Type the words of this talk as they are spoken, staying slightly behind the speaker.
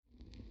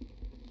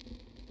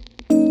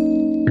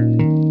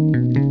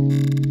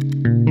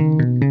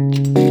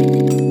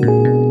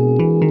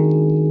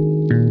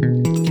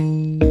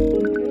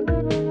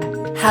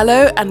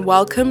Hello and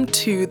welcome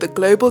to the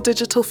Global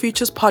Digital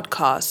Futures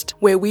podcast,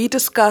 where we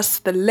discuss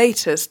the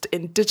latest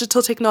in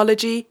digital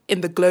technology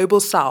in the Global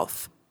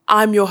South.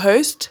 I'm your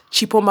host,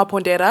 Chipoma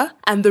Pondera,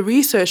 and the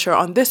researcher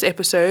on this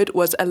episode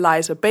was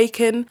Eliza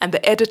Bacon, and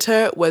the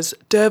editor was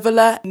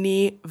Dervila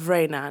Ni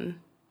Vrenan.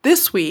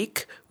 This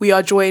week, we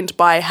are joined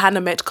by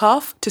Hannah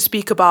Metcalf to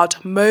speak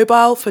about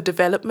mobile for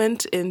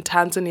development in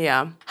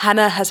Tanzania.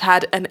 Hannah has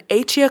had an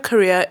 8-year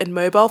career in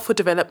mobile for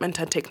development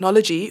and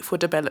technology for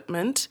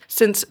development.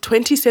 Since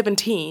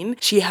 2017,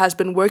 she has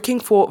been working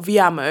for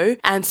Viamo,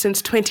 and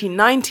since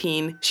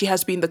 2019, she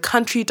has been the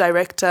country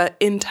director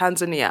in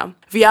Tanzania.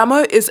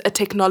 Viamo is a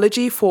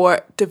technology for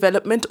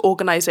development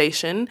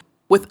organization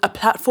with a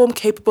platform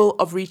capable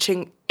of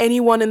reaching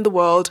anyone in the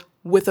world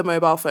with a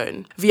mobile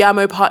phone.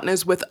 Viamo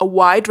partners with a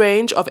wide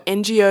range of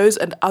NGOs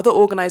and other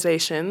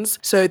organizations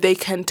so they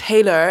can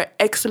tailor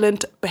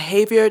excellent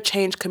behavior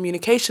change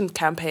communication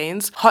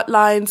campaigns,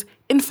 hotlines,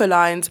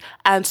 infolines,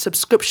 and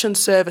subscription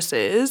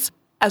services,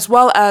 as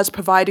well as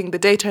providing the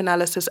data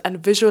analysis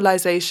and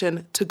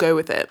visualization to go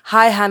with it.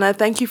 Hi, Hannah.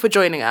 Thank you for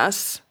joining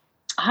us.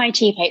 Hi,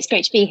 Chipo. It's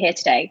great to be here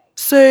today.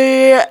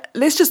 So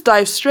let's just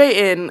dive straight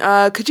in.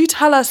 Could you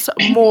tell us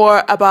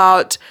more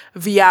about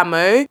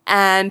Viamo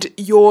and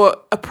your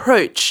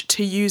approach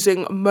to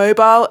using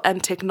mobile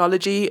and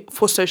technology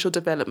for social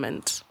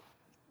development?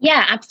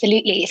 Yeah,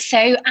 absolutely. So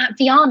at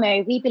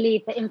Viamo, we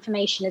believe that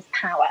information is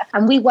power,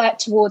 and we work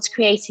towards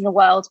creating a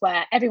world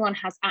where everyone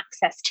has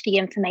access to the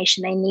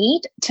information they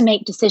need to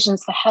make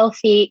decisions for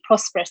healthy,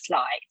 prosperous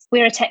lives.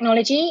 We're a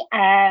technology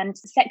and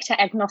sector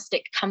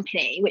agnostic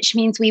company, which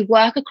means we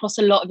work across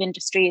a lot of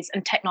industries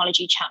and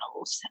technology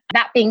channels.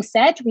 That being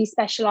said, we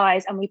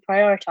specialize and we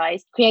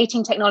prioritize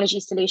creating technology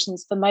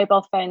solutions for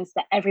mobile phones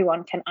that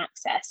everyone can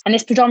access. And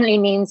this predominantly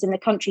means in the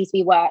countries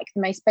we work,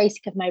 the most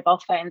basic of mobile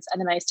phones are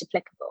the most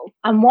applicable.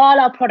 And while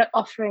our product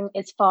offering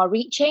is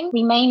far-reaching,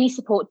 we mainly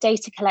support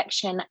data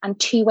collection and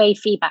two-way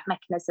feedback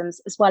mechanisms,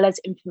 as well as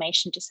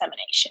information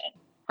dissemination.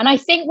 And I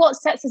think what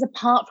sets us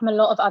apart from a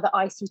lot of other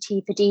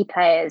ICT for D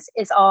players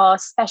is our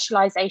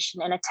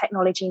specialization in a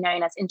technology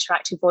known as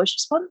interactive voice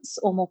response,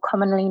 or more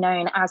commonly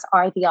known as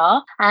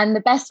IVR. And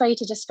the best way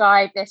to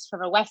describe this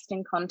from a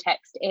Western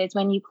context is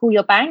when you call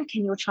your bank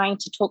and you're trying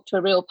to talk to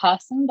a real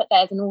person, but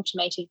there's an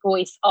automated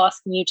voice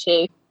asking you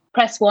to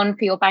press 1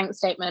 for your bank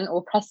statement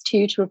or press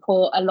 2 to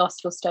report a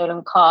lost or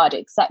stolen card,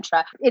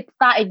 etc. It's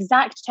that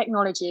exact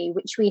technology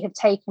which we have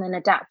taken and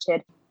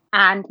adapted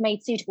and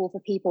made suitable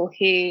for people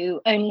who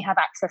only have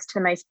access to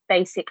the most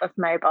basic of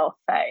mobile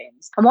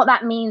phones. And what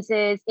that means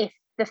is if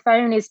the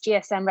phone is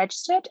GSM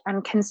registered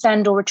and can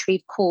send or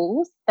retrieve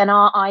calls, then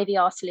our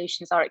IVR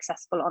solutions are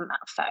accessible on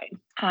that phone.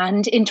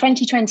 And in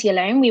 2020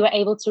 alone, we were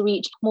able to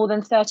reach more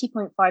than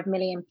 30.5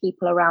 million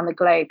people around the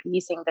globe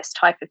using this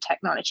type of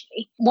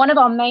technology. One of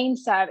our main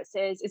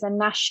services is a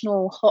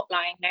national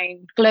hotline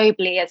known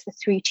globally as the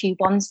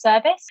 321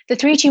 service. The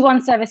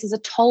 321 service is a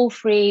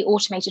toll-free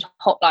automated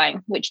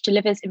hotline which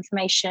delivers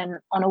information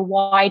on a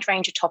wide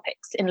range of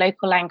topics in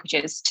local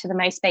languages to the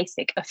most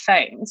basic of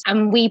phones.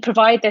 And we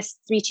provide this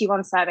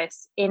 321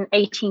 service in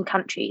 18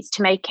 countries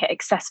to make it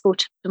accessible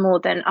to more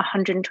than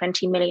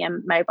 120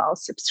 million mobile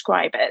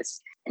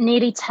subscribers.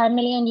 Nearly 10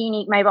 million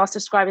unique mobile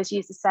subscribers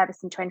used the service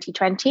in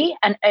 2020,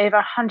 and over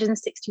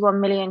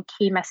 161 million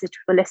key messages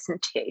were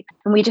listened to.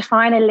 And we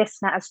define a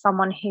listener as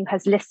someone who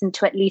has listened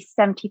to at least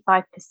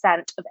 75%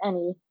 of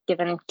any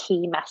given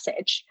key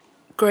message.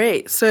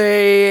 Great.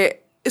 So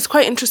it's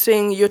quite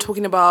interesting. You're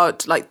talking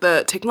about like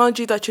the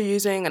technology that you're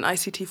using and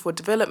ICT for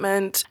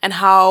development and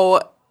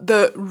how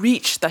the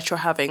reach that you're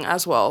having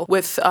as well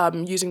with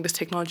using this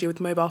technology with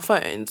mobile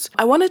phones.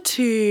 I wanted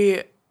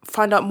to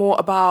find out more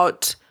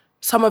about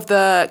some of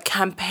the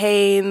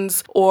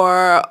campaigns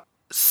or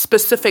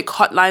specific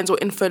hotlines or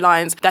info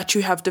lines that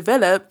you have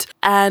developed,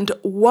 and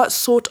what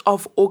sort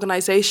of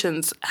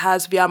organizations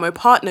has Viamo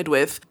partnered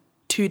with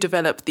to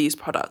develop these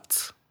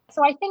products.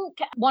 So I think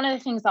one of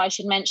the things that I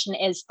should mention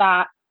is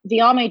that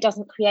Viamo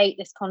doesn't create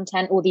this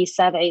content or these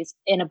surveys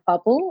in a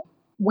bubble.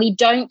 We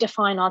don't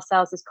define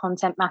ourselves as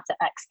content matter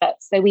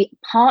experts. So we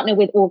partner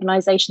with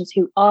organizations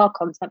who are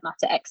content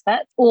matter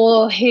experts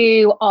or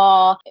who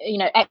are,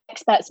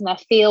 experts in their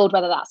field,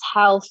 whether that's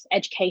health,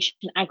 education,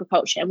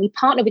 agriculture. And we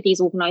partner with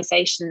these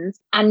organizations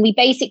and we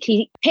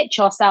basically pitch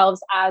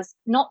ourselves as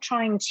not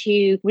trying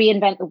to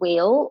reinvent the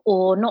wheel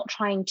or not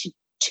trying to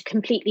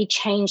completely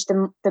change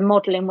the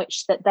model in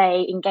which that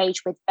they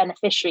engage with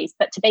beneficiaries,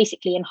 but to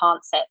basically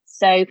enhance it.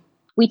 So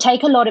we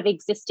take a lot of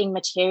existing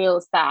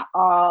materials that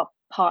our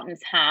partners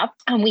have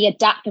and we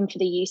adapt them for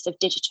the use of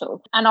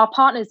digital. And our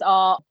partners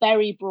are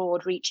very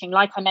broad reaching.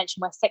 Like I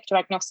mentioned, we're sector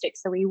agnostic,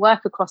 so we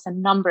work across a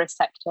number of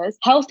sectors.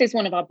 Health is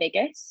one of our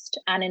biggest,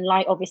 and in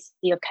light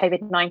obviously of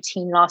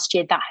COVID-19 last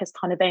year, that has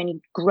kind of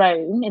only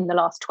grown in the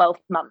last 12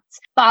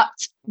 months. But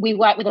we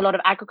work with a lot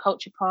of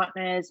agriculture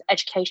partners,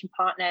 education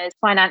partners,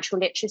 financial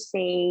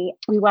literacy.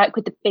 We work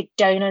with the big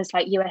donors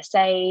like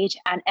USAID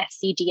and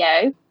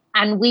FCDO,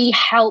 and we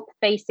help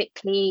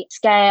basically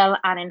scale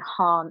and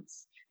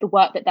enhance the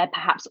work that they're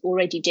perhaps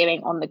already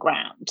doing on the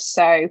ground.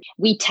 So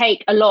we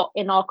take a lot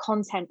in our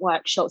content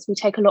workshops, we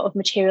take a lot of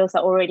materials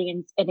that are already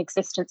in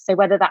existence. So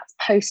whether that's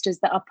posters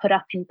that are put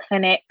up in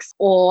clinics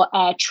or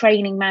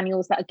training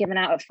manuals that are given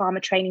out at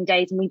pharma training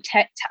days, and we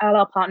tell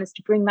our partners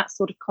to bring that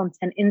sort of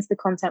content into the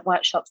content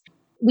workshops.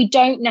 We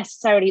don't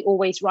necessarily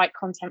always write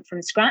content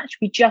from scratch.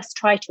 We just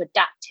try to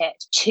adapt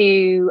it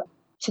to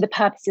the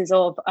purposes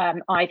of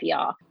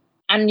IVR.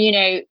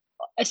 And,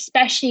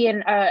 especially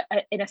in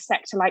a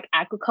sector like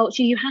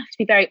agriculture, you have to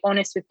be very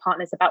honest with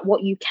partners about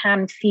what you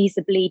can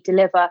feasibly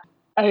deliver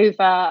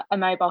over a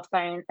mobile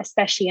phone,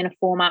 especially in a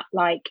format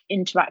like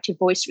interactive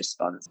voice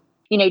response.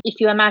 If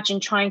you imagine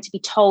trying to be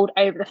told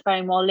over the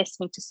phone while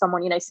listening to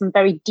someone, some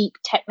very deep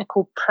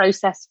technical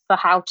process for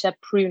how to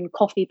prune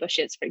coffee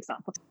bushes, for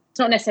example, it's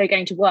not necessarily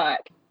going to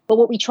work. But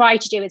what we try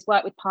to do is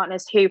work with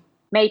partners who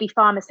maybe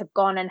farmers have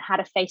gone and had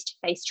a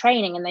face-to-face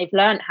training and they've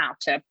learned how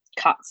to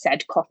cut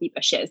said coffee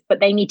bushes, but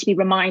they need to be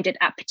reminded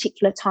at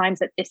particular times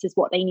that this is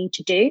what they need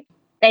to do.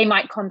 They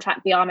might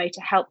contact Viamo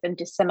to help them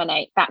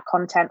disseminate that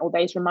content or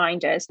those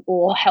reminders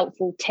or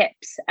helpful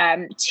tips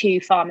to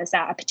farmers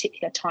at a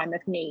particular time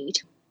of need.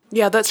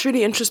 Yeah, that's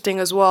really interesting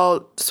as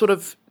well, sort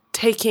of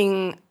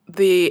taking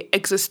the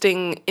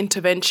existing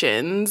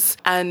interventions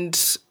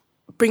and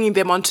bringing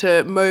them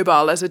onto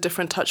mobile as a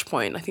different touch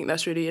point. I think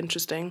that's really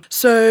interesting.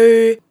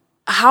 So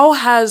how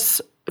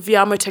has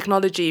Viamo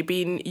technology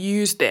been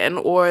used then,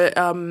 or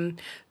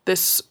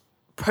this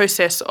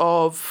process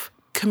of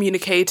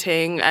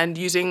communicating and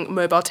using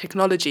mobile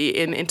technology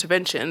in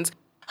interventions,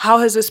 how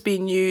has this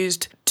been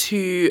used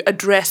to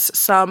address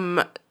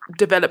some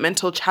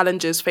developmental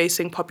challenges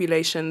facing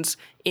populations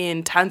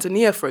in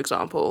Tanzania, for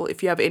example,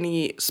 if you have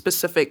any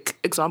specific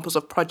examples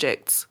of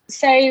projects?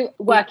 So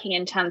working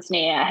in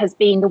Tanzania has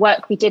been the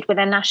work we did with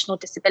a national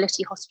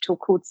disability hospital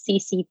called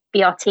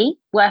CCBRT,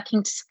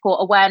 working to support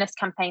awareness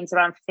campaigns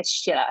around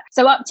fistula.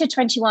 So up to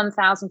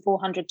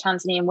 21,400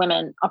 Tanzanian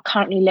women are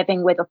currently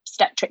living with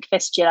obstetric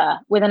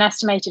fistula, with an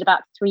estimated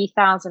about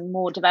 3,000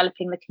 more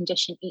developing the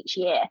condition each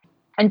year.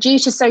 And due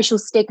to social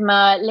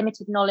stigma,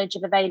 limited knowledge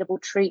of available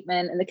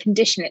treatment and the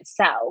condition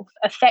itself,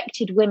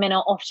 affected women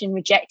are often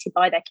rejected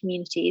by their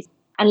communities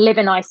and live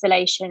in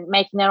isolation,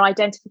 making their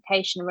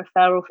identification and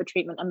referral for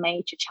treatment a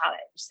major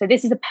challenge. So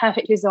this is a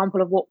perfect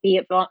example of what we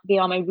at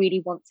Viamo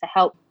really want to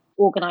help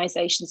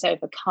organisations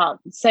overcome.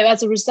 So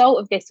as a result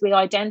of this, we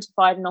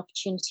identified an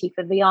opportunity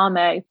for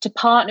Viamo to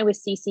partner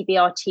with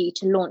CCBRT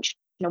to launch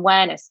an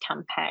awareness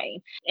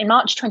campaign. In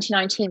March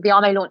 2019,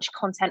 Viamo launched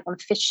content on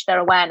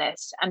fistula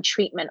awareness and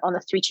treatment on the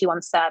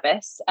 321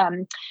 service,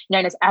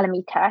 known as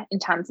Elimika in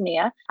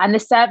Tanzania. And the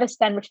service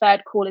then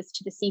referred callers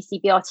to the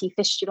CCBRT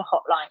fistula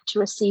hotline to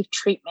receive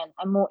treatment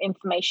and more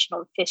information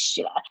on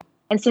fistula.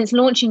 And since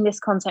launching this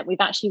content, we've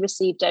actually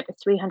received over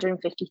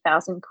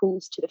 350,000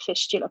 calls to the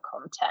fistula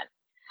content.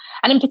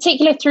 And in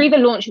particular, through the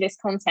launch of this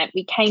content,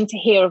 we came to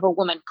hear of a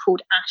woman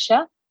called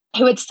Asha,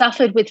 who had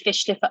suffered with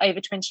fistula for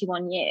over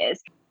 21 years.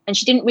 And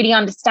she didn't really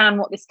understand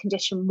what this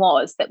condition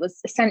was that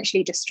was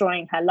essentially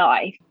destroying her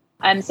life.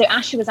 So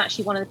Asha was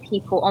actually one of the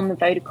people on the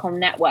Vodacom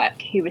network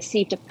who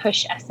received a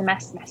push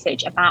SMS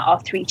message about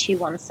our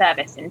 321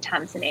 service in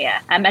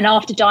Tanzania. And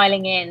after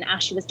dialing in,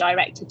 Asha was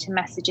directed to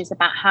messages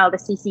about how the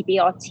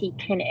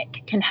CCBRT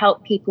clinic can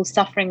help people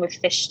suffering with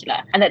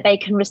fistula and that they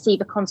can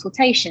receive a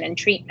consultation and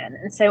treatment.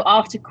 And so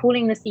after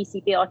calling the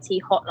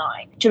CCBRT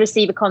hotline to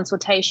receive a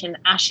consultation,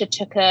 Asha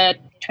took a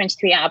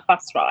 23-hour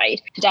bus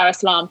ride to Dar es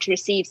Salaam to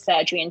receive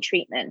surgery and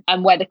treatment,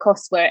 and where the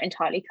costs were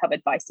entirely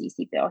covered by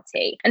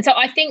CCBRT. And so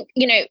I think,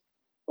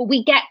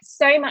 we get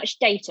so much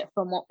data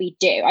from what we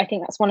do. I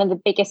think that's one of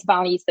the biggest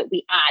values that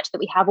we add, that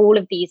we have all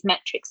of these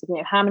metrics of,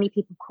 how many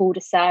people called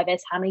a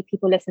service, how many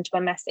people listen to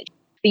a message.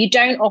 But you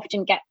don't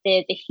often get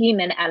the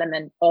human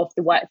element of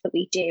the work that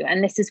we do.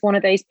 And this is one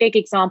of those big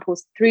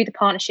examples through the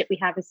partnership we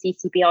have with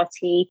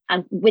CCBRT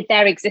and with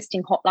their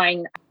existing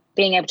hotline,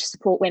 being able to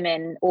support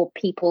women or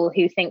people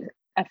who think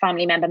a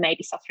family member may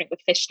be suffering with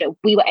fistula.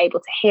 We were able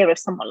to hear of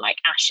someone like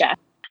Asha.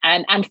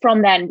 And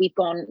from then we've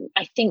gone,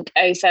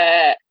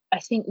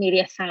 nearly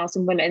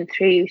 1,000 women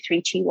through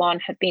 321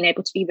 have been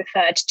able to be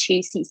referred to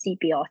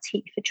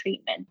CCBRT for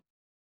treatment.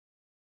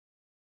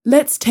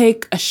 Let's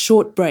take a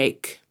short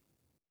break.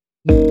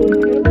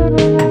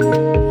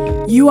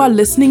 You are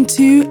listening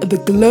to the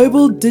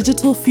Global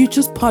Digital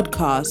Futures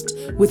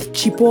podcast with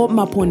Chipo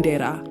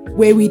Mapondera,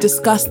 where we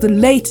discuss the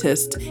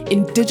latest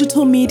in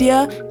digital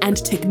media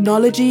and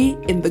technology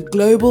in the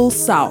global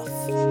south.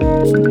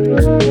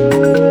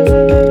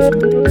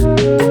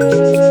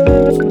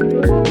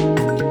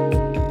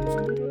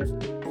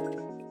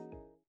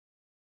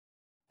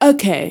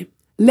 Okay,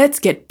 let's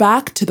get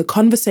back to the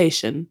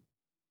conversation.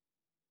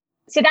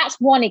 So that's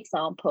one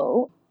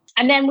example.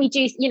 And then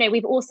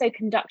we've also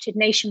conducted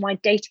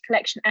nationwide data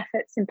collection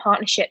efforts in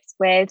partnerships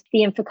with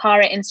the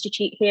Infokara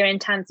Institute here in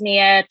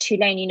Tanzania,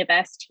 Tulane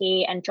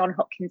University and Johns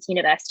Hopkins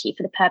University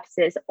for the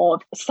purposes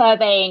of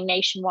surveying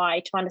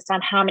nationwide to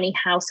understand how many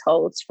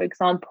households, for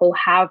example,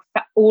 have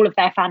all of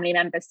their family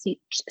members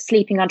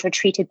sleeping under a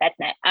treated bed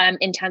net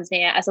in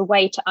Tanzania, as a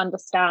way to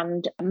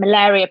understand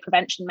malaria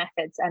prevention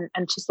methods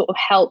and to sort of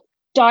help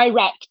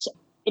direct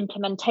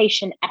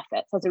implementation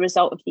efforts as a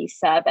result of these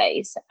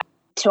surveys,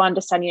 to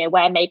understand,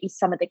 where maybe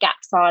some of the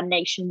gaps are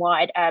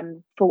nationwide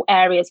for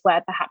areas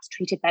where perhaps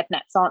treated bed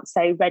nets aren't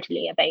so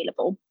readily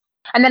available.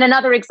 And then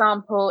another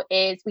example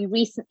is we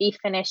recently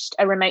finished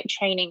a remote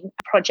training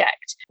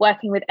project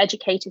working with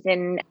educators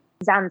in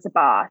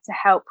Zanzibar to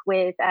help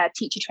with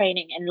teacher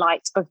training in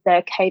light of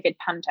the COVID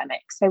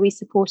pandemic. So we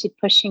supported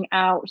pushing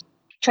out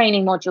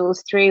training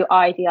modules through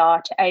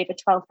IVR to over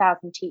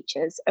 12,000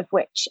 teachers, of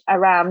which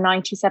around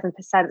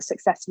 97%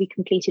 successfully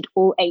completed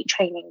all 8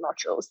 training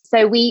modules.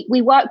 So we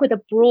work with a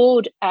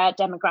broad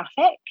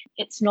demographic.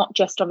 It's not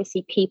just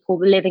obviously people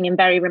living in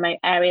very remote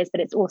areas,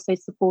 but it's also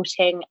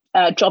supporting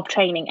job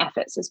training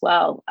efforts as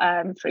well,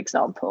 for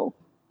example.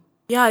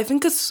 Yeah, I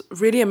think it's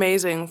really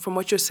amazing from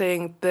what you're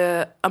saying,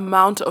 the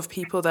amount of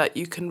people that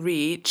you can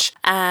reach,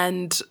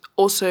 and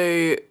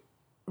also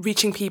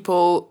reaching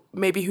people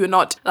maybe who are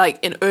not like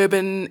in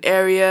urban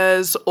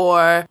areas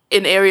or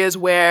in areas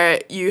where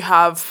you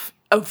have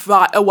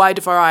a wide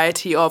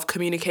variety of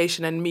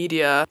communication and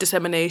media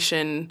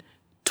dissemination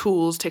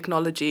tools,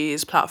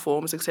 technologies,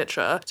 platforms,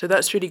 etc. So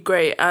that's really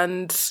great.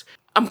 And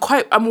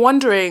I'm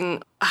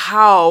wondering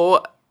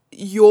how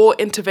your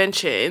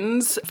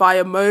interventions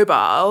via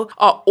mobile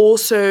are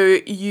also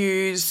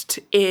used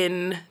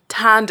in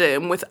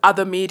tandem with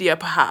other media,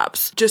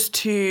 perhaps, just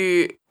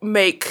to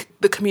make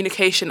the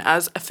communication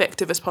as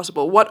effective as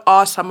possible. What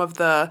are some of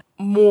the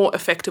more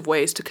effective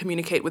ways to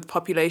communicate with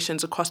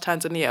populations across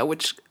Tanzania,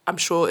 which I'm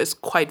sure is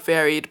quite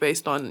varied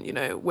based on,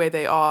 where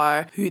they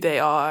are, who they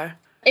are?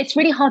 It's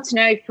really hard to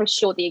know for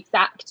sure the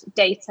exact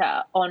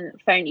data on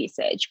phone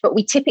usage, but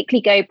we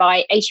typically go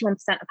by 81%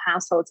 of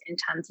households in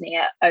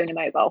Tanzania own a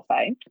mobile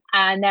phone.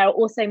 And there are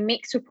also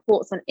mixed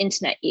reports on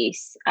internet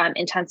use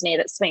in Tanzania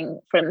that swing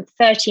from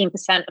 13%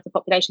 of the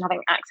population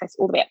having access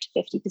all the way up to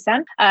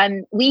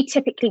 50%. We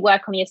typically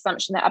work on the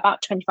assumption that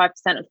about 25%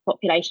 of the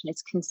population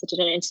is considered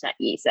an internet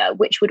user,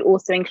 which would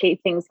also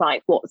include things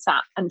like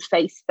WhatsApp and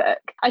Facebook.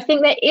 I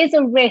think there is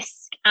a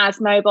risk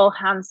as mobile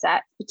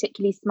handsets,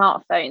 particularly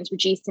smartphones,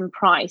 reduce in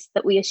price,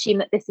 that we assume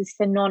that this is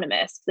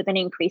synonymous with an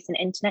increase in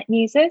internet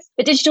users.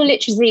 But digital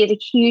literacy is a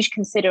huge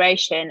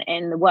consideration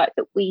in the work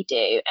that we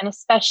do, and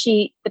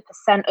especially the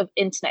percent of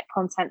internet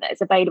content that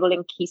is available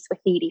in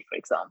Kiswahili, for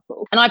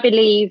example. And I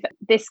believe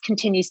this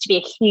continues to be a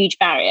huge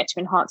barrier to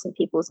enhancing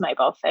people's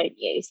mobile phone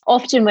use.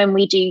 Often when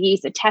we do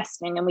user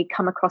testing and we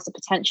come across a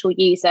potential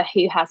user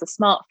who has a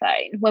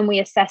smartphone, when we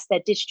assess their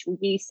digital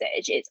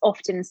usage, it's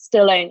often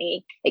still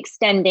only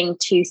extending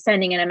to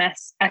sending an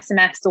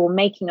SMS or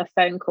making a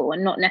phone call,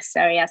 and not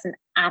necessarily as an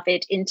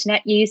avid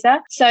internet user.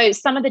 So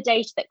some of the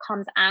data that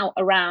comes out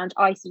around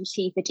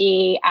ICT for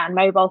D and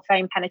mobile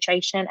phone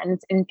penetration, and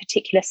in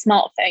particular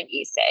smartphone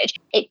usage,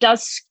 it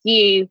does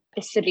skew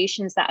the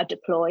solutions that are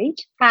deployed.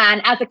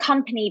 And as a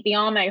company,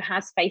 Viamo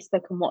has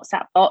Facebook and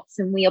WhatsApp bots,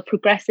 and we are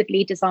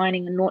progressively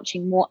designing and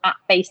launching more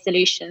app-based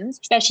solutions,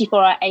 especially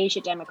for our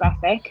Asia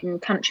demographic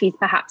and countries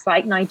perhaps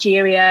like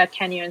Nigeria,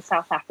 Kenya and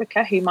South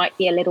Africa, who might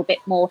be a little bit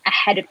more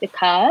ahead of the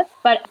curve.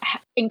 But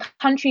in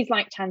countries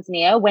like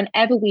Tanzania,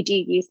 whenever we do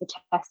use the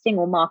testing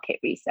or market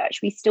research,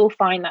 we still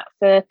find that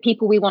for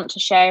people we want to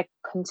share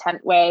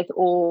content with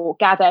or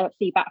gather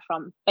feedback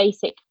from,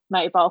 basic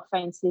mobile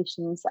phone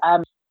solutions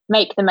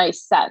make the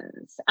most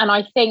sense. And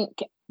I think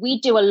we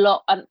do a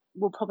lot, and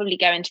we'll probably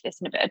go into this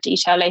in a bit of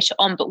detail later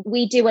on, but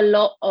we do a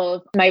lot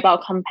of mobile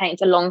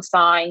campaigns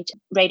alongside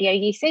radio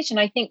usage. And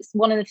I think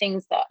one of the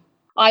things that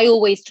I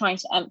always try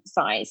to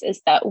emphasize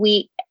is that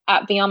we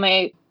at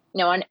Viamo,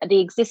 and the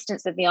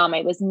existence of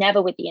Viamo was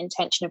never with the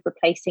intention of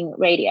replacing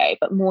radio,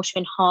 but more to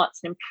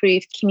enhance and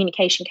improve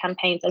communication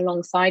campaigns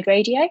alongside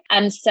radio.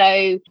 And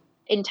so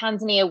in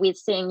Tanzania, we're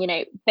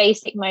seeing,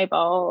 basic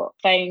mobile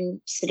phone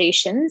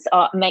solutions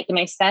make the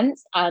most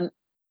sense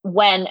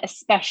when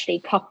especially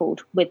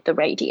coupled with the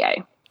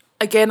radio.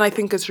 Again, I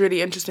think it's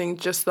really interesting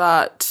just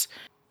that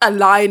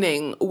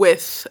aligning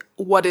with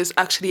what is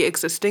actually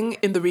existing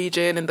in the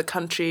region, in the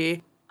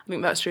country. I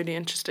think that's really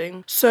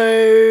interesting.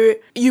 So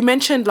you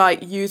mentioned like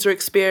user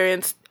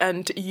experience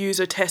and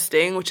user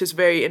testing, which is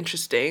very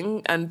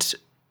interesting and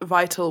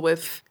vital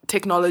with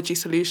technology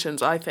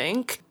solutions, I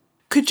think.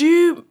 Could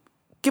you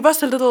give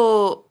us a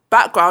little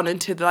background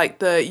into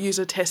the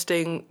user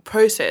testing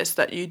process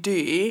that you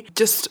do,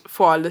 just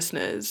for our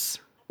listeners?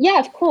 Yeah,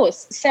 of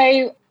course.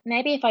 So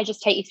maybe if I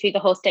just take you through the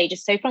whole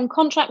stages. So from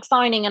contract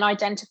signing and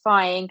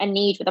identifying a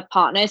need with a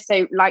partner,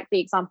 so like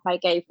the example I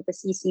gave with the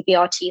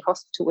CCBRT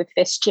hospital with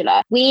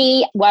fistula,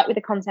 we work with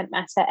the content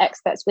matter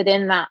experts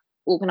within that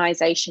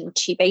organization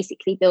to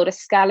basically build a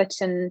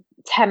skeleton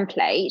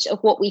template of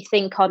what we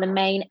think are the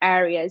main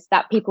areas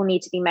that people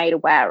need to be made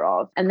aware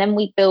of. And then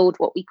we build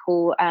what we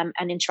call an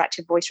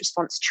interactive voice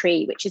response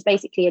tree, which is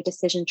basically a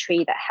decision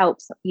tree that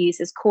helps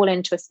users call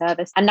into a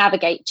service and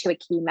navigate to a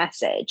key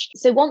message.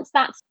 So once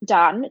that's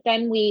done,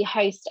 then we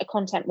host a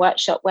content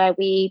workshop where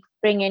we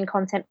bring in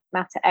content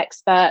matter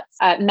experts,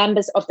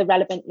 members of the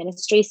relevant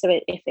ministry. So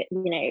if it,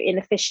 in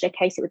the Fischler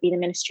case, it would be the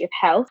Ministry of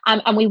Health.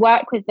 And we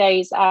work with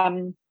those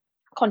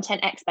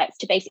content experts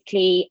to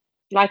basically,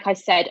 like I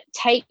said,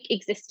 take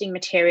existing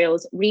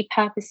materials,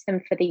 repurpose them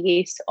for the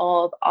use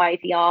of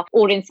IVR,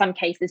 or in some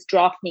cases,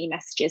 draft new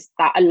messages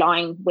that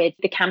align with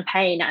the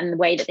campaign and the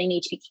way that they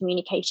need to be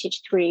communicated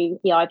through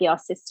the IVR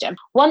system.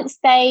 Once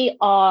they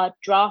are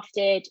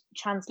drafted,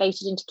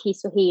 translated into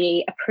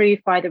Kiswahili,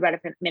 approved by the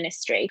relevant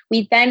ministry,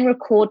 we then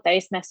record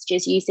those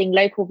messages using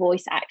local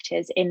voice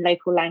actors in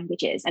local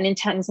languages. And in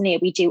Tanzania,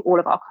 we do all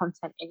of our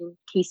content in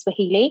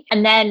Kiswahili.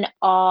 And then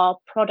our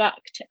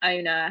product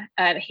owner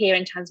here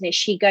in Tanzania,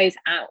 she goes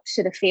out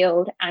to the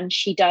field and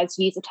she does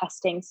user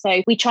testing.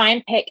 So we try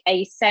and pick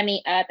a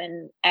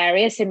semi-urban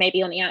area, so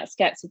maybe on the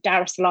outskirts of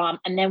Dar es Salaam,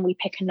 and then we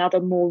pick another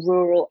more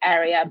rural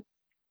area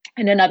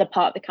in another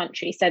part of the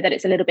country so that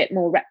it's a little bit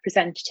more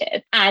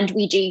representative. And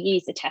we do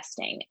user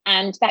testing.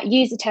 And that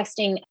user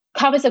testing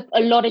covers a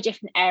lot of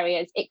different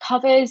areas. It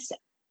covers,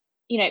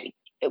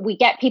 we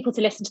get people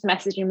to listen to the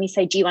message and we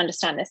say, do you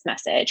understand this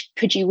message?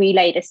 Could you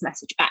relay this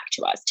message back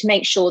to us, to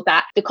make sure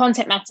that the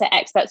content matter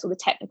experts or the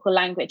technical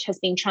language has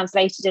been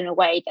translated in a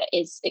way that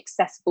is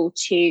accessible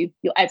to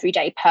your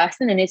everyday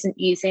person and isn't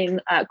using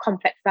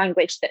complex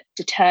language that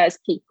deters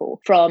people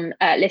from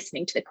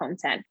listening to the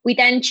content. We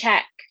then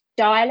check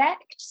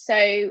dialect.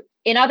 So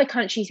in other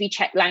countries, we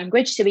check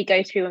language. So we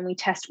go through and we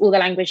test all the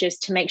languages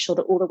to make sure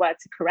that all the words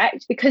are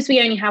correct. Because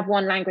we only have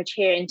one language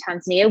here in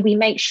Tanzania, we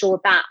make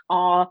sure that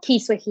our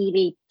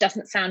Kiswahili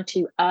doesn't sound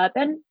too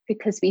urban,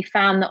 because we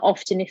found that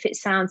often if it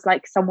sounds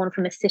like someone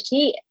from a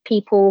city,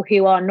 people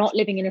who are not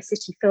living in a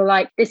city feel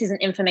like this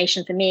isn't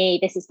information for me.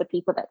 This is for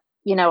people that,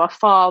 are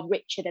far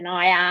richer than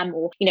I am,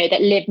 or,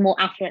 that live more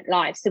affluent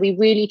lives. So we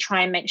really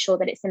try and make sure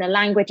that it's in a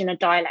language and a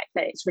dialect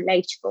that it's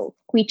relatable.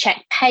 We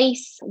check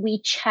pace, we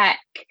check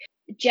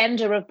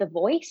gender of the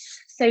voice.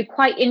 So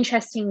quite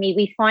interestingly,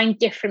 we find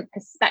different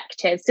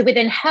perspectives. So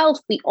within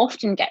health, we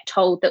often get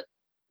told that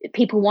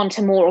people want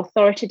a more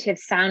authoritative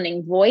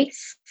sounding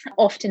voice,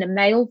 often a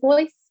male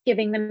voice,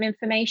 giving them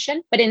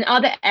information. But in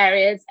other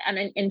areas, and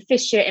in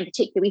Fisher in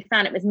particular, we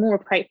found it was more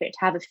appropriate to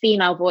have a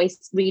female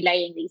voice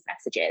relaying these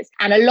messages.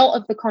 And a lot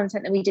of the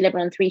content that we deliver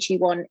on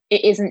 321,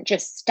 it isn't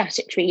just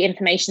statutory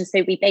information.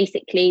 So we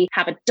basically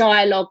have a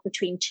dialogue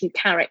between two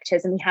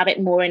characters and we have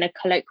it more in a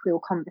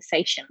colloquial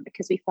conversation,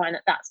 because we find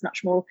that that's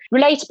much more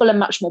relatable and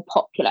much more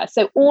popular.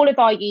 So all of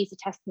our user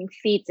testing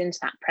feeds into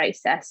that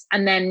process.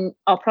 And then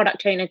our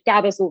product owner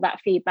gathers all that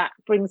feedback,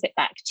 brings it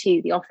back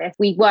to the office.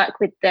 We work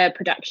with the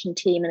production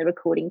team and the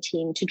recording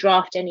team to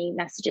draft any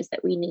messages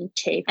that we need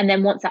to. And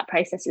then once that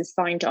process is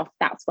signed off,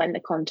 that's when the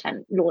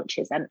content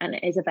launches and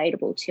it is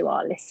available to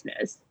our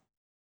listeners.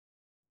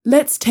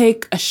 Let's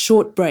take a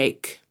short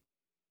break.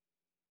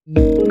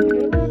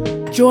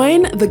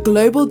 Join the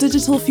Global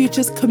Digital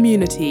Futures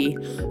community.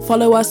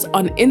 Follow us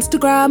on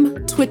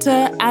Instagram,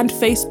 Twitter, and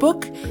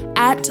Facebook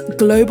at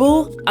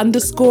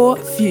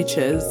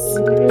global_futures.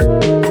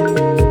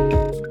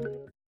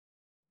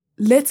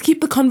 Let's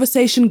keep the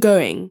conversation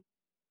going.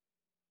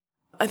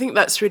 I think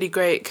that's really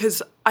great,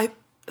 because I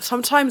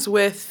sometimes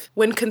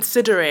when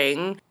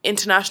considering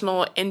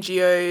international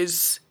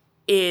NGOs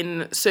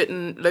in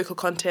certain local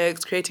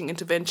contexts, creating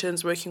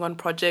interventions, working on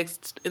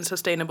projects in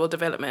sustainable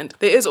development,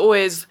 there is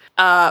always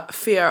a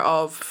fear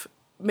of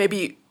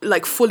maybe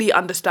like fully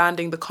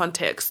understanding the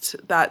context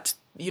that,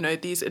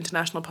 these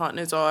international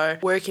partners are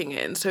working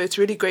in. So it's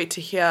really great to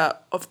hear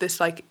of this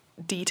like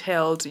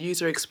detailed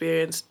user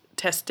experience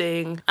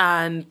testing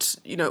and,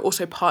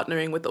 also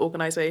partnering with the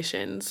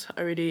organizations.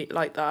 I really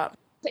like that.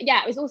 So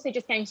I was also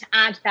just going to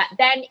add that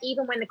then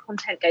even when the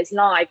content goes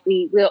live,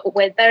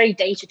 we're very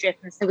data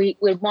driven. So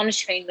we're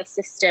monitoring the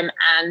system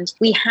and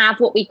we have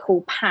what we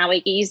call power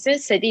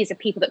users. So these are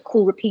people that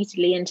call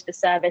repeatedly into the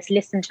service,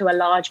 listen to a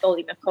large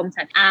volume of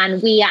content,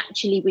 and we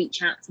actually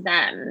reach out to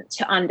them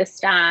to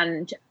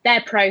understand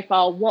their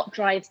profile, what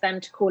drives them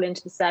to call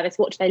into the service,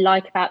 what do they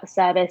like about the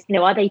service,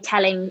 are they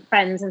telling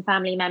friends and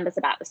family members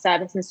about the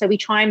service? And so we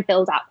try and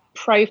build up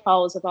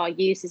profiles of our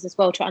users as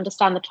well to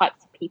understand the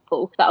types of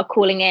people that are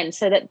calling in,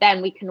 so that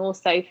then we can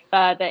also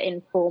further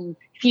inform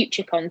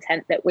future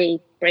content that we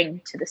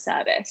bring to the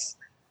service.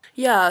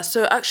 Yeah,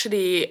 so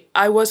actually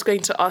I was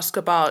going to ask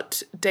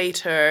about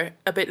data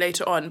a bit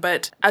later on,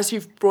 but as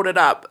you've brought it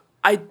up,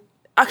 I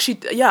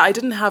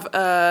didn't have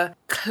a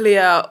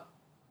clear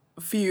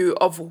view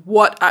of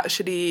what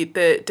actually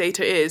the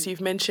data is.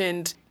 You've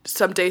mentioned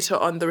some data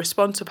on the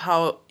response of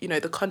how,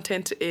 the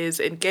content is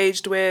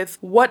engaged with.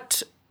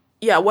 What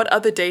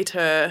other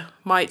data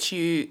might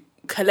you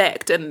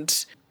collect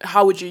and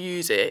how would you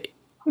use it?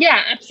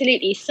 Yeah,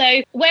 absolutely.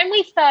 So when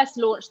we first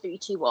launched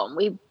 321,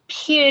 we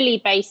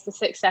purely based the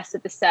success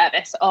of the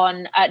service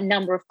on a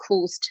number of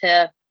calls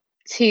to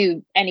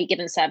any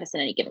given service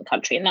in any given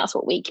country. And that's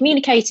what we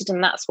communicated,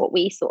 and that's what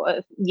we sort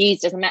of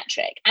used as a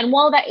metric. And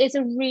while that is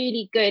a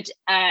really good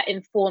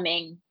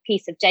informing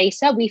piece of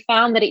data, we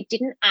found that it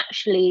didn't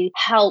actually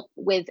help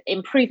with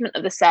improvement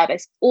of the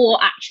service or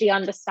actually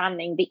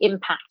understanding the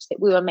impact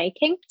that we were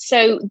making.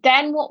 So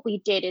then what we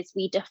did is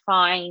we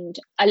defined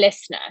a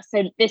listener.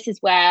 So this is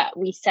where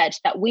we said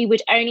that we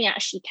would only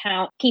actually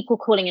count people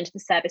calling into the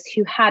service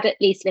who had at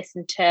least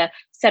listened to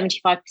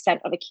 75%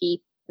 of a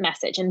key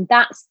message. And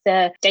that's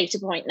the data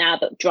point now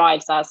that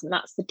drives us. And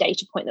that's the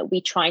data point that we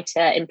try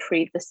to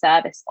improve the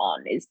service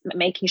on, is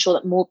making sure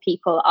that more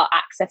people are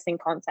accessing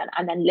content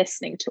and then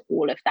listening to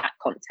all of that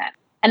content.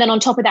 And then on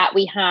top of that,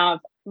 we have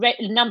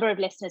number of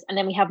listeners, and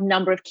then we have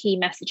number of key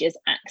messages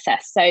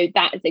accessed. So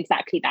that is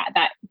exactly that.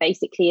 That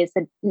basically is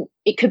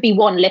it could be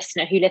one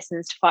listener who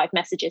listens to 5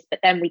 messages, but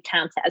then we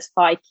count it as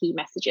 5 key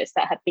messages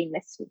that have been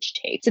listened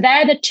to. So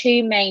they're the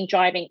 2 main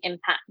driving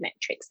impact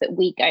metrics that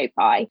we go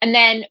by. And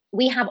then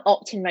we have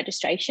opt-in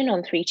registration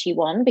on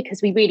 321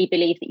 because we really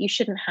believe that you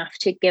shouldn't have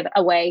to give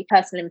away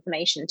personal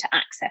information to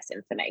access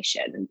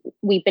information.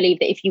 We believe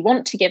that if you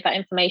want to give that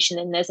information,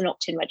 then there's an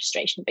opt-in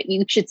registration, but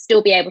you should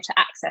still be able to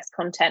access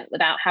content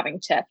without having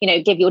to,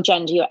 give your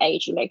gender, your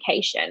age, your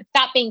location.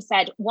 That being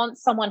said, once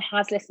someone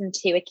has listened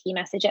to a key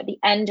message, at the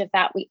end of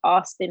that, we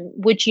ask them,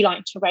 would you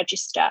like to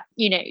register,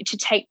 to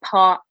take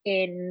part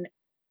in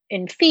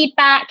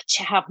feedback,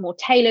 to have more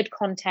tailored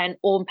content,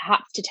 or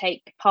perhaps to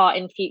take part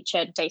in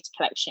future data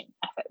collection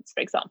efforts, for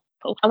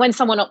example. And when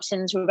someone opts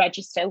in to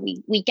register,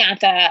 we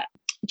gather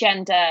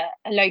gender,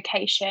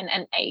 location,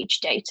 and age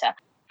data.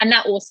 And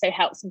that also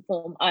helps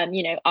inform,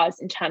 us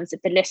in terms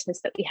of the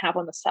listeners that we have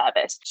on the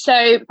service.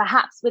 So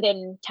perhaps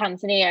within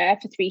Tanzania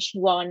for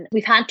 321,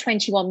 we've had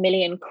 21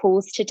 million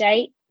calls to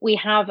date. We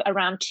have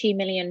around 2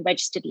 million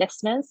registered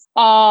listeners.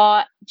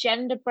 Our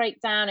gender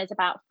breakdown is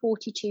about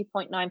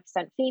 42.9%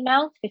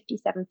 female,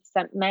 57%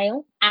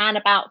 male, and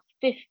about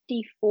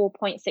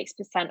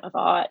 54.6% of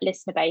our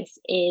listener base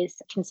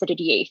is considered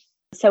youth.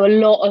 So a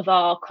lot of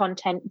our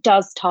content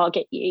does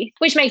target youth,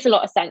 which makes a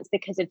lot of sense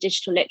because of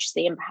digital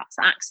literacy and perhaps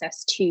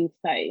access to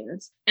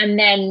phones. And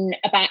then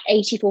about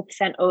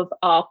 84% of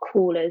our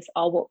callers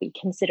are what we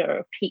consider a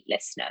repeat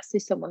listener, so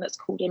someone that's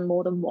called in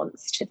more than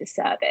once to the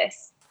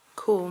service.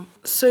 Cool.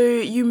 So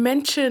you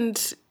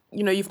mentioned,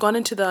 you've gone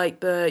into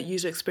the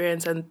user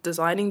experience and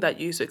designing that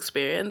user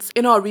experience.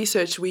 In our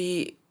research,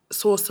 we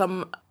saw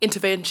some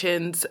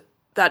interventions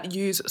that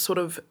use sort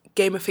of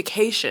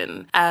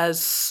gamification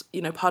as,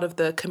 part of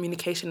the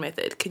communication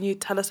method. Can you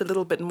tell us a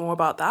little bit more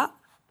about that?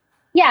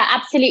 Yeah,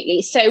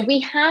 absolutely. So we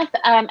have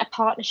a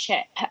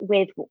partnership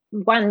with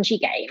Wanji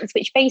Games,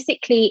 which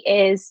basically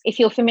is, if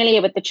you're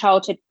familiar with the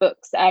childhood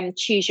books,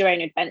 Choose Your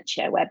Own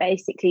Adventure, where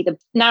basically the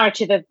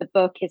narrative of the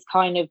book is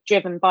kind of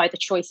driven by the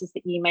choices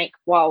that you make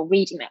while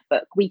reading that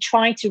book. We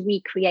try to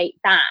recreate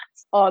that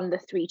on the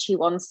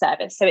 321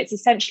 service. So it's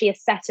essentially a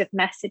set of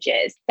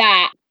messages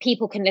that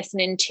people can listen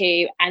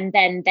into, and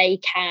then they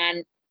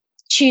can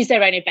choose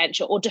their own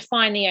adventure or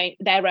define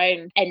their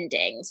own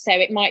ending. So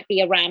it might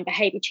be around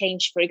behavior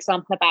change, for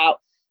example,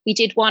 we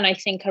did one, I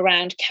think,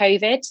 around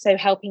COVID. So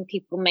helping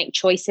people make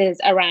choices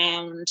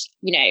around,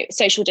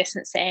 social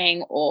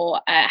distancing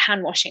or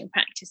hand washing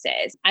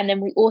practices. And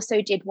then we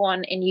also did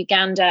one in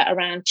Uganda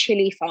around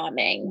chili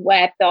farming,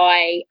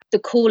 whereby the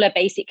caller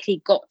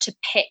basically got to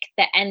pick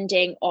the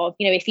ending of,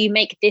 if you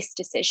make this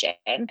decision,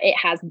 it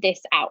has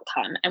this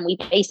outcome. And we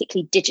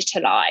basically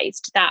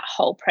digitalized that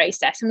whole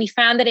process. And we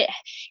found that it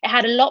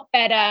had a lot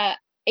better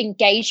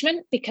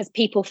engagement because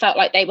people felt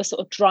like they were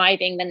sort of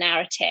driving the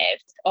narrative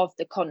of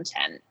the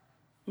content.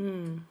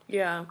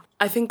 Yeah.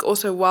 I think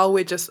also, while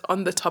we're just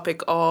on the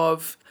topic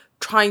of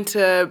trying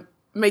to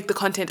make the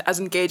content as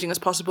engaging as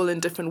possible in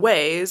different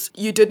ways,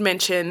 you did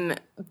mention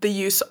the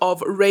use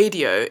of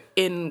radio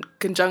in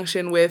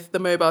conjunction with the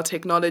mobile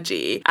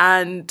technology,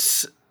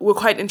 and we're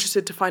quite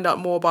interested to find out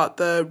more about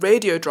the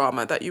radio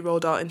drama that you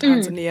rolled out in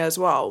Tanzania as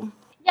well.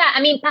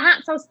 Yeah,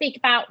 perhaps I'll speak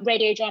about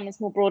radio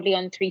dramas more broadly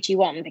on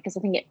 321 because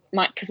I think it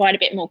might provide a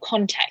bit more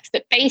context.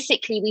 But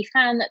basically, we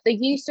found that the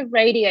use of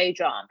radio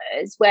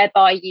dramas,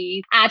 whereby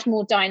you add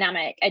more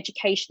dynamic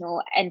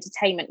educational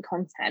entertainment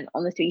content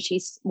on the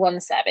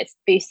 321 service,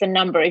 boosts the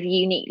number of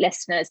unique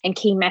listeners and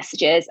key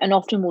messages, and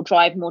often will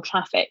drive more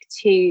traffic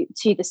to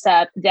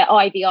the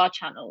IVR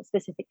channel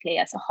specifically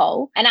as a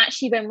whole. And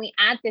actually, when we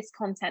add this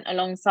content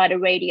alongside a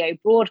radio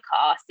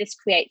broadcast, this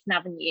creates an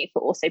avenue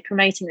for also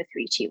promoting the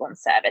 321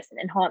 service and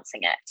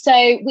enhancing it.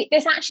 So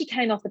this actually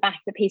came off the back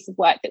of a piece of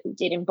work that we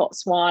did in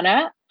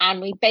Botswana. And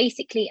we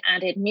basically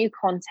added new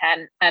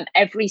content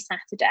every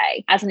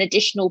Saturday as an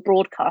additional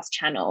broadcast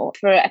channel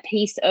for a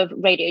piece of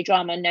radio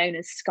drama known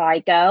as Sky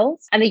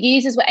Girls. And the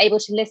users were able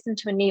to listen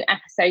to a new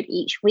episode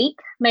each week,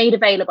 made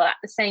available at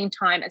the same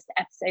time as the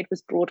episode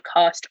was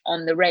broadcast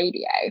on the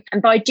radio. And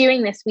by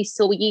doing this, we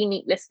saw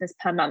unique listeners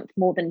per month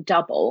more than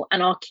double,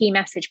 and our key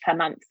message per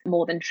month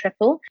more than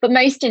triple. But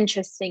most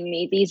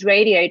interestingly, these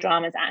radio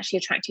dramas actually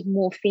attracted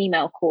more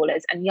female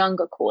callers and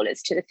younger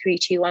callers to the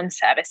 321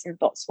 service in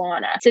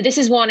Botswana. So this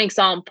is one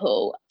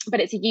example, but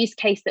it's a use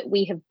case that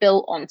we have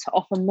built on to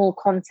offer more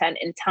content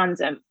in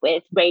tandem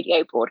with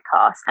radio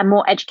broadcasts and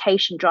more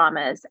education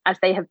dramas, as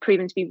they have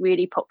proven to be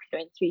really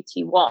popular in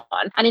 321.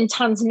 And in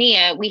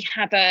Tanzania, we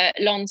have a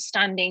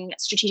long-standing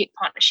strategic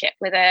partnership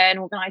with an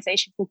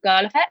organisation called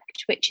Girl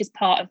Effect, which is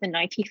part of the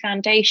Nike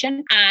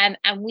Foundation. And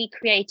we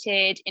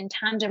created, in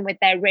tandem with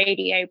their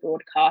radio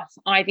broadcasts,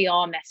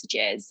 IVR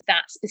messages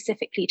that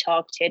specifically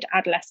targeted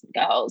adolescent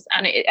girls.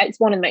 And it's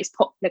one of the most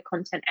popular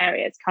content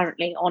areas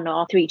currently on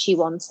our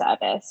 321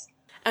 service.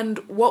 And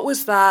what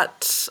was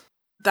that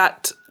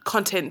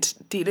content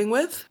dealing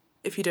with,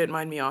 if you don't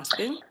mind me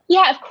asking?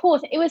 Yeah, of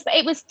course. It was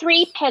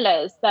 3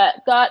 pillars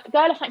that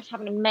Girl Effect have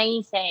an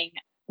amazing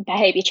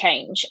behaviour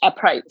change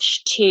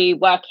approach to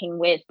working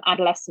with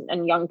adolescent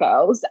and young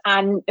girls.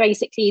 And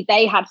basically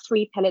they had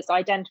 3 pillars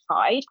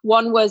identified.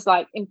 One was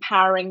like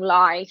empowering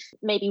life,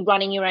 maybe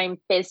running your own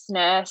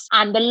business.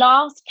 And the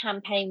last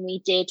campaign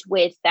we did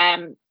with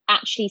them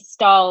actually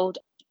styled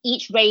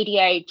each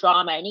radio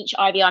drama, and each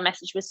IVR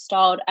message was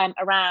styled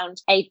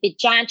around a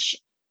Bajaj,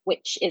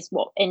 which is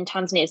what in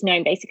Tanzania is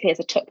known basically as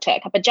a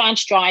tuk-tuk, a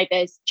Bajaj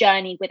driver's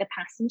journey with a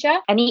passenger.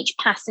 And each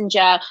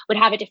passenger would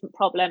have a different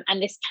problem.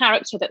 And this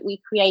character that we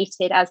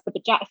created as the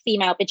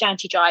female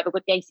Bajanti driver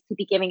would basically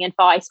be giving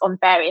advice on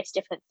various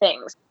different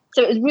things.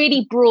 So it was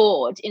really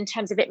broad in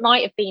terms of, it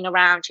might have been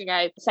around,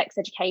 sex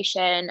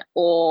education,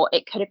 or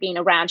it could have been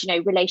around,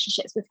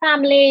 relationships with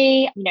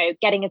family,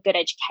 getting a good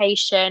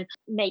education,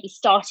 maybe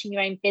starting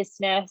your own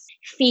business,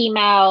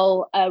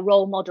 female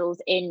role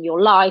models in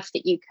your life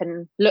that you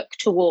can look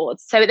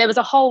towards. So there was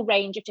a whole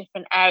range of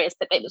different areas,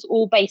 but it was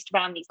all based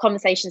around these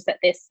conversations that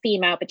this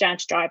female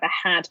Bajaj driver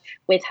had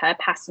with her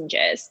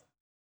passengers.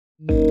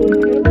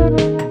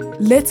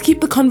 Let's keep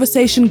the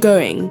conversation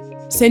going.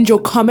 Send your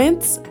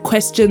comments,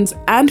 questions,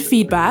 and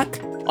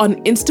feedback on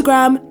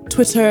Instagram,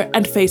 Twitter,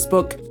 and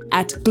Facebook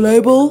at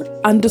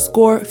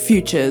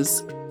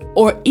global_futures,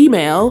 or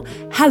email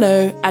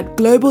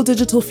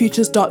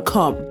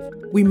hello@globaldigitalfutures.com.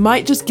 We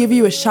might just give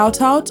you a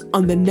shout out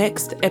on the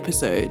next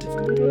episode.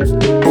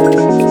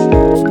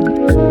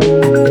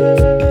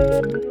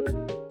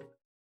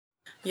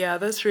 Yeah,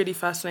 that's really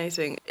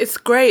fascinating. It's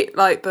great,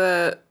 like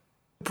the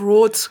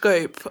broad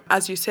scope,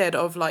 as you said,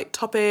 of like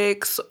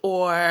topics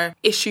or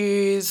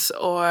issues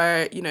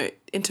or,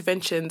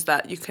 interventions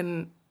that you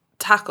can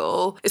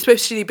tackle,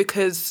 especially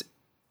because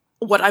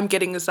what I'm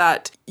getting is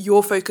that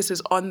your focus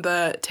is on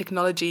the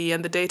technology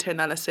and the data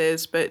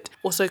analysis, but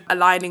also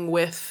aligning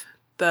with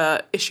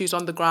the issues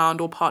on the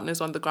ground or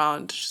partners on the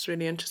ground, which is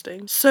really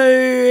interesting.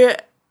 So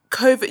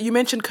you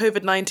mentioned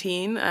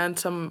COVID-19 and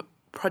some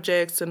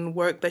projects and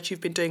work that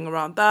you've been doing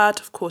around that.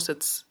 Of course,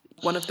 it's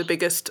one of the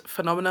biggest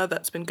phenomena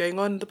that's been going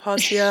on in the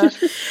past year.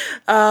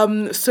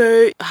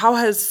 So how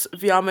has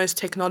Viamo's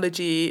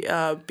technology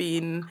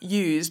been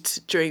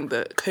used during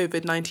the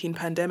COVID-19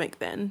 pandemic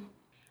then?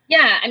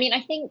 Yeah,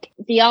 I think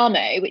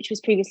Viamo, which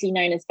was previously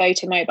known as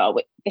Voto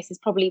Mobile, this is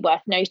probably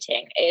worth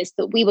noting, is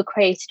that we were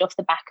created off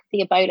the back of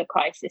the Ebola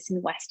crisis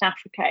in West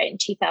Africa in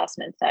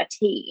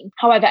 2013.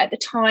 However, at the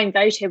time,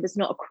 Voto was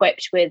not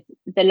equipped with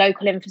the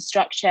local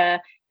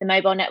infrastructure, the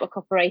mobile network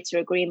operator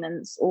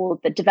agreements, or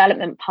the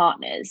development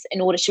partners in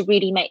order to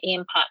really make the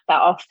impact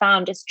that our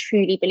founders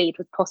truly believed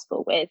was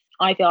possible with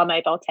IVR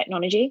mobile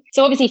technology.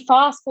 So obviously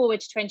fast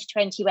forward to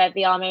 2020, where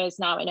Viamo is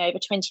now in over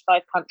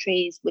 25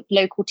 countries with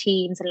local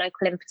teams and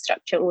local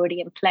infrastructure already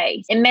in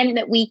place. It meant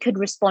that we could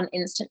respond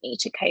instantly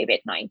to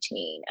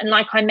COVID-19. And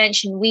like I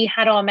mentioned, we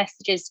had our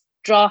messages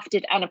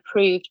drafted and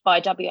approved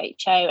by WHO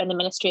and the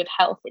Ministry of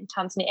Health in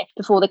Tanzania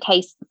before the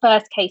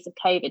first case of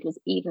COVID was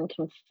even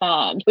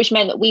confirmed, which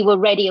meant that we were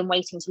ready and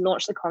waiting to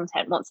launch the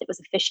content once it was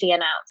officially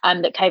announced,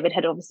 and that COVID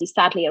had obviously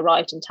sadly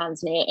arrived in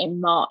Tanzania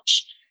in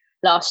March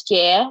last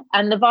year.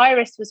 And the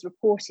virus was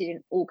reported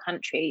in all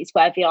countries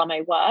where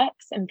Viamo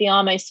works, and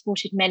Viamo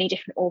supported many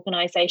different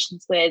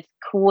organisations with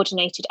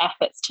coordinated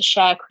efforts to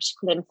share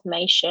critical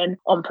information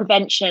on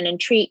prevention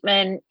and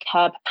treatment,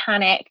 curb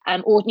panic,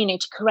 or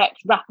to correct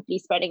rapidly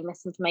spreading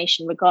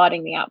misinformation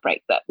regarding the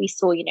outbreak that we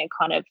saw,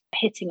 kind of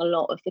hitting a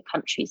lot of the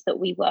countries that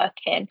we work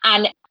in.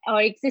 And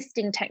our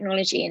existing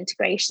technology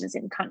integrations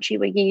in country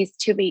were used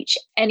to reach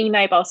any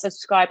mobile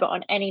subscriber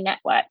on any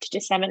network to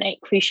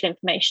disseminate crucial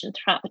information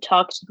throughout the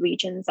targeted region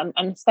regions and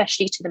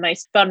especially to the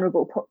most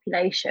vulnerable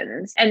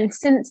populations. And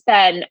since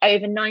then,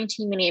 over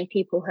 90 million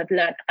people have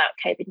learned about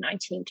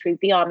COVID-19 through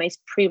BRMO's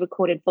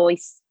pre-recorded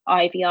voice,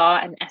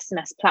 IVR and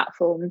SMS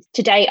platforms.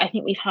 To date, I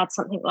think we've had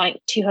something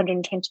like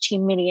 222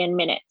 million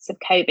minutes of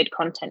COVID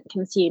content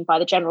consumed by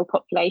the general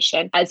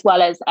population, as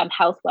well as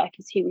health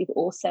workers who we've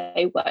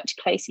also worked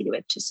closely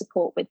with to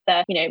support with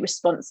the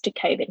response to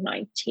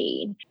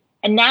COVID-19.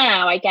 And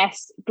now, I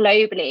guess,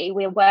 globally,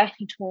 we're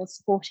working towards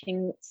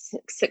supporting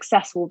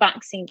successful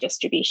vaccine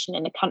distribution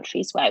in the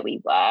countries where we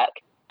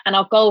work. And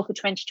our goal for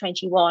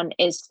 2021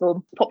 is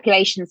for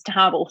populations to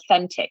have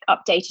authentic,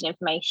 updated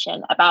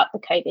information about the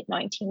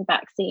COVID-19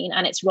 vaccine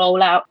and its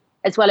rollout,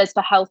 as well as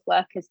for health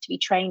workers to be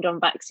trained on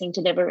vaccine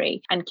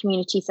delivery and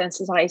community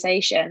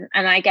sensitization.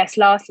 And I guess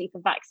lastly,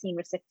 for vaccine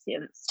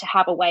recipients to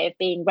have a way of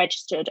being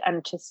registered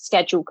and to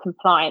schedule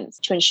compliance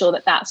to ensure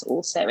that that's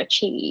also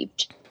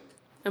achieved.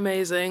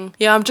 Amazing.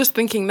 Yeah, I'm just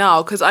thinking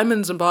now, because I'm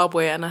in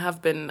Zimbabwe and I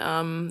have been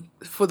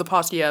for the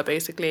past year,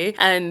 basically.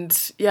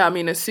 And yeah, I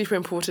mean, it's super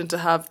important to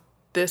have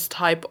this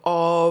type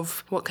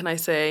of, what can I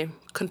say,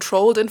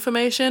 controlled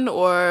information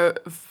or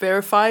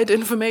verified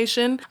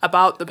information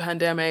about the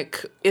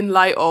pandemic in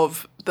light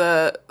of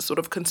the sort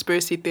of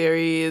conspiracy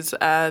theories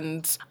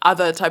and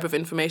other type of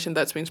information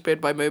that's being spread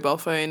by mobile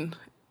phone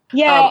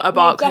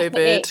about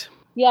COVID.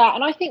 Yeah,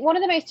 and I think one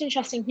of the most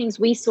interesting things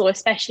we saw,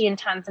 especially in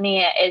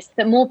Tanzania, is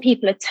that more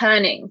people are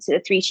turning to the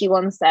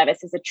 321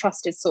 service as a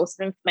trusted source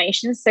of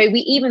information. So we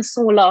even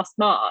saw last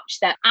March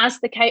that as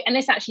and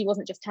this actually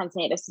wasn't just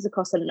Tanzania, this is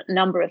across a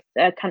number of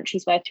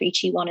countries where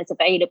 321 is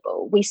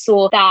available. We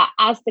saw that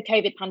as the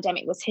COVID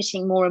pandemic was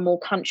hitting more and more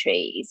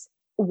countries,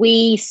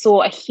 we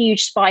saw a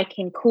huge spike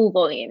in call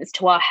volumes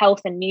to our health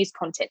and news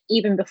content,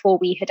 even before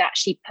we had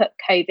actually put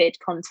COVID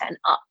content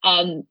up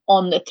on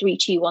the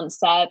 321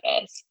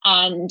 service.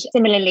 And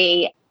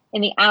similarly,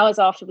 in the hours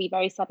after we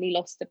very sadly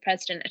lost the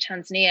president of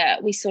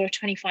Tanzania, we saw a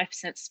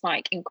 25%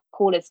 spike in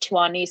callers to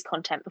our news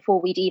content before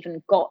we'd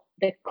even got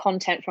the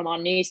content from our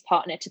news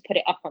partner to put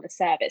it up on the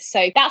service.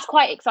 So that's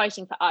quite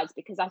exciting for us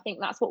because I think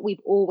that's what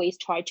we've always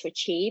tried to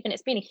achieve. And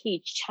it's been a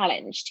huge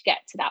challenge to get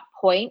to that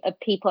point of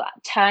people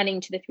turning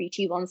to the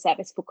 321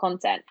 service for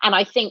content. And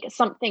I think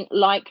something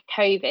like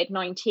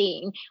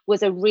COVID-19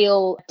 was a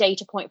real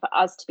data point for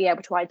us to be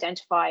able to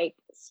identify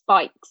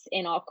spikes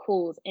in our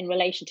calls in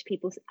relation to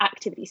people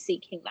actively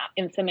seeking that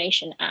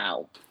information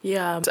out.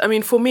 Yeah, I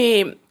mean, for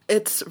me,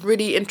 it's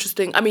really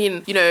interesting. I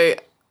mean,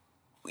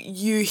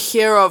 you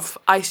hear of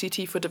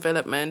ICT for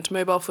development,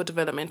 mobile for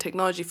development,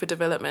 technology for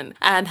development,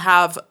 and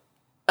have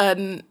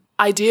an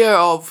idea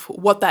of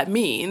what that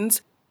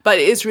means. But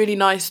it is really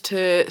nice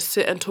to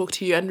sit and talk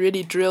to you and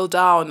really drill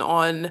down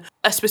on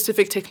a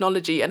specific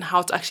technology and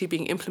how it's actually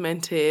being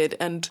implemented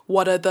and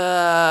what are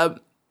the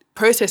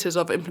processes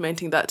of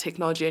implementing that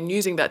technology and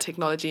using that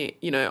technology,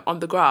 on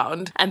the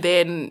ground, and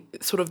then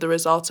sort of the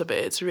results of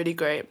it. It's really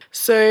great.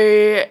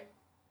 So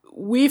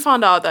we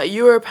found out that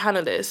you were a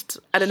panelist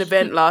at an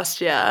event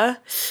last year,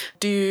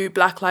 Do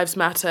Black Lives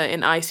Matter in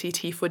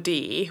ICT for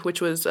D,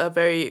 which was a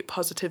very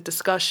positive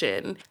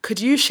discussion. Could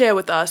you share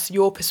with us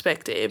your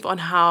perspective on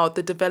how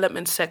the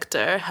development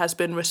sector has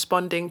been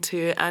responding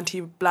to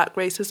anti-Black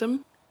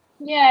racism?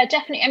 Yeah,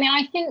 definitely. I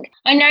mean,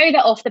 I know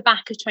that off the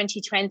back of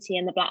 2020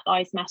 and the Black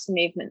Lives Matter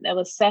movement, there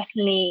was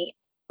certainly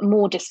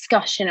more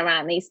discussion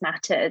around these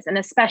matters, and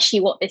especially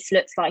what this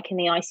looks like in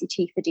the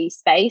ICT for D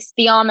space.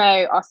 The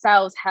ARMO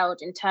ourselves held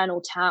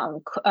internal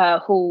town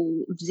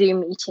hall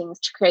Zoom meetings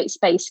to create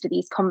space for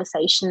these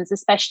conversations,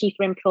 especially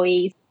for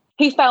employees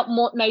who felt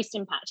most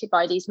impacted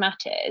by these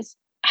matters.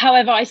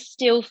 However, I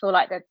still feel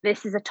like that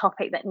this is a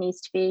topic that needs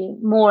to be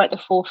more at the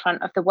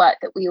forefront of the work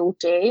that we all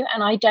do.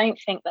 And I don't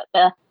think that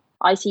the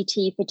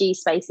ICT for D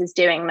space is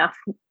doing enough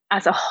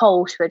as a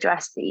whole to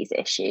address these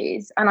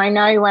issues. And I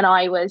know when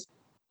I was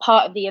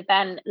part of the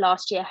event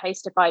last year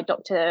hosted by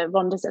Dr.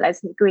 Rhonda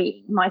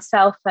Zalesny-Green,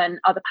 myself and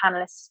other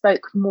panelists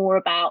spoke more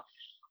about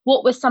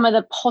what were some of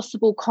the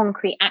possible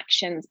concrete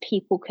actions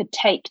people could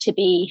take to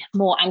be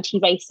more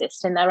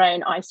anti-racist in their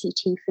own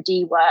ICT for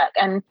D work.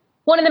 And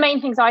one of the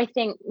main things I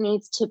think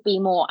needs to be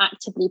more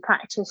actively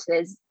practiced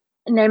is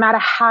no matter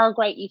how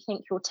great you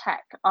think your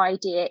tech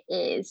idea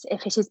is,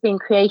 if it is being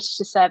created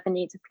to serve the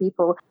needs of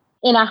people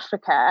in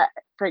Africa,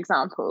 for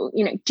example,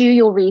 do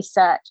your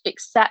research,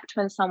 accept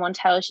when someone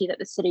tells you that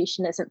the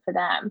solution isn't for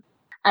them.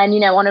 And,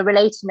 on a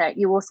related note,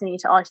 you also need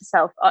to ask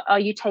yourself, are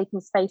you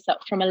taking space up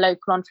from a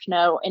local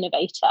entrepreneur or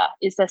innovator?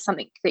 Is there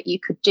something that you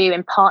could do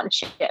in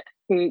partnership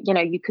who,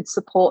 you could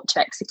support to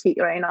execute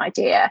your own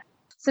idea?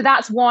 So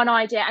that's one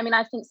idea. I mean,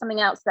 I think something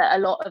else that a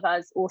lot of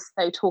us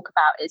also talk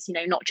about is,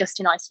 not just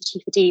in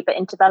ICT for D, but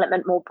in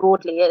development more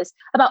broadly, is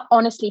about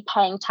honestly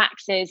paying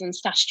taxes and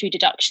statutory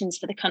deductions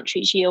for the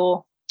countries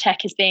your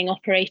tech is being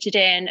operated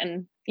in.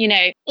 And,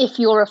 if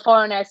you're a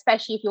foreigner,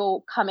 especially if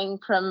you're coming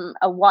from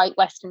a white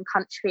Western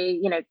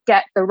country,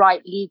 get the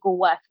right legal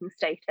working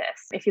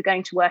status. If you're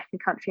going to work in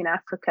a country in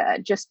Africa,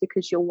 just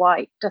because you're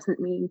white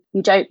doesn't mean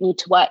you don't need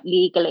to work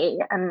legally.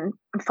 And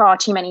far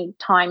too many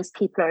times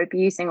people are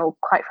abusing or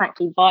quite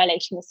frankly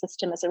violating the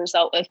system as a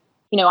result of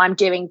I'm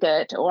doing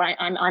good, or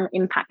I'm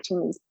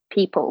impacting these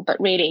people. But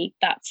really,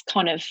 that's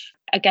kind of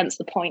against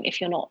the point if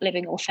you're not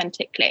living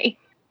authentically.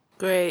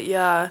 Great,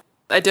 yeah.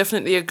 I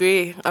definitely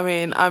agree. I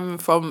mean, I'm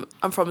from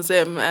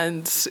Zim,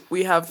 and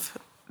we have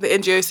the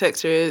NGO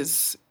sector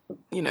is,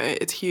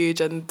 it's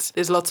huge, and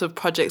there's lots of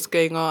projects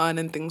going on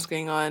and things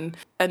going on.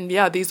 And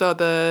yeah, these are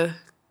the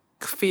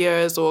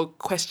fears or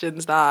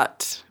questions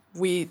that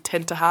we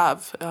tend to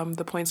have,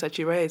 the points that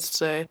you raised.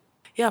 So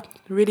yeah,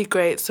 really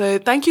great. So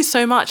thank you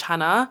so much,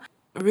 Hannah.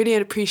 I really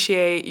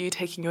appreciate you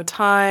taking your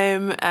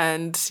time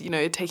and,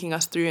 taking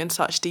us through in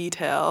such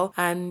detail.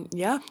 And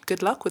yeah,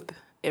 good luck with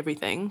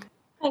everything.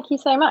 Thank you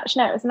so much.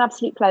 No, it was an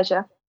absolute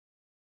pleasure.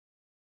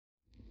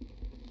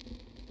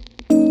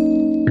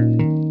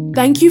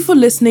 Thank you for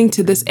listening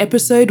to this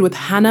episode with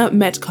Hannah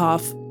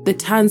Metcalf, the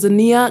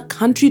Tanzania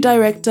Country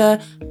Director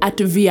at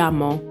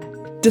Viamo.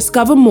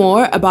 Discover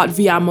more about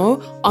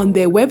Viamo on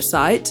their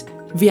website,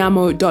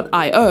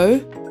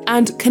 viamo.io,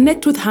 and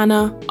connect with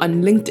Hannah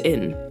on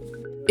LinkedIn.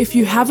 If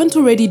you haven't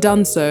already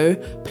done so,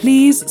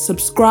 please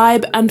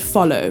subscribe and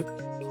follow.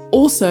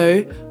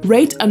 Also,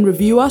 rate and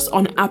review us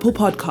on Apple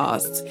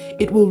Podcasts.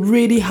 It will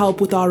really help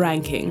with our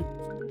ranking.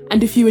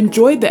 And if you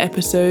enjoyed the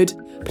episode,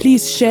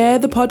 please share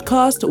the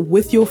podcast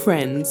with your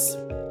friends.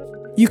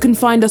 You can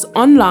find us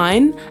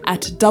online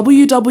at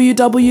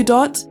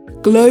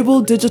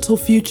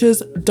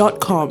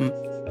www.globaldigitalfutures.com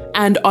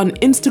and on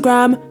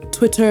Instagram,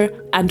 Twitter,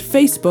 and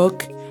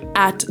Facebook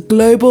at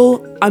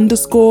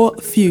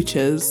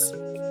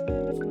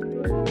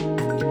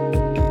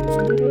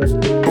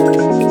global_futures.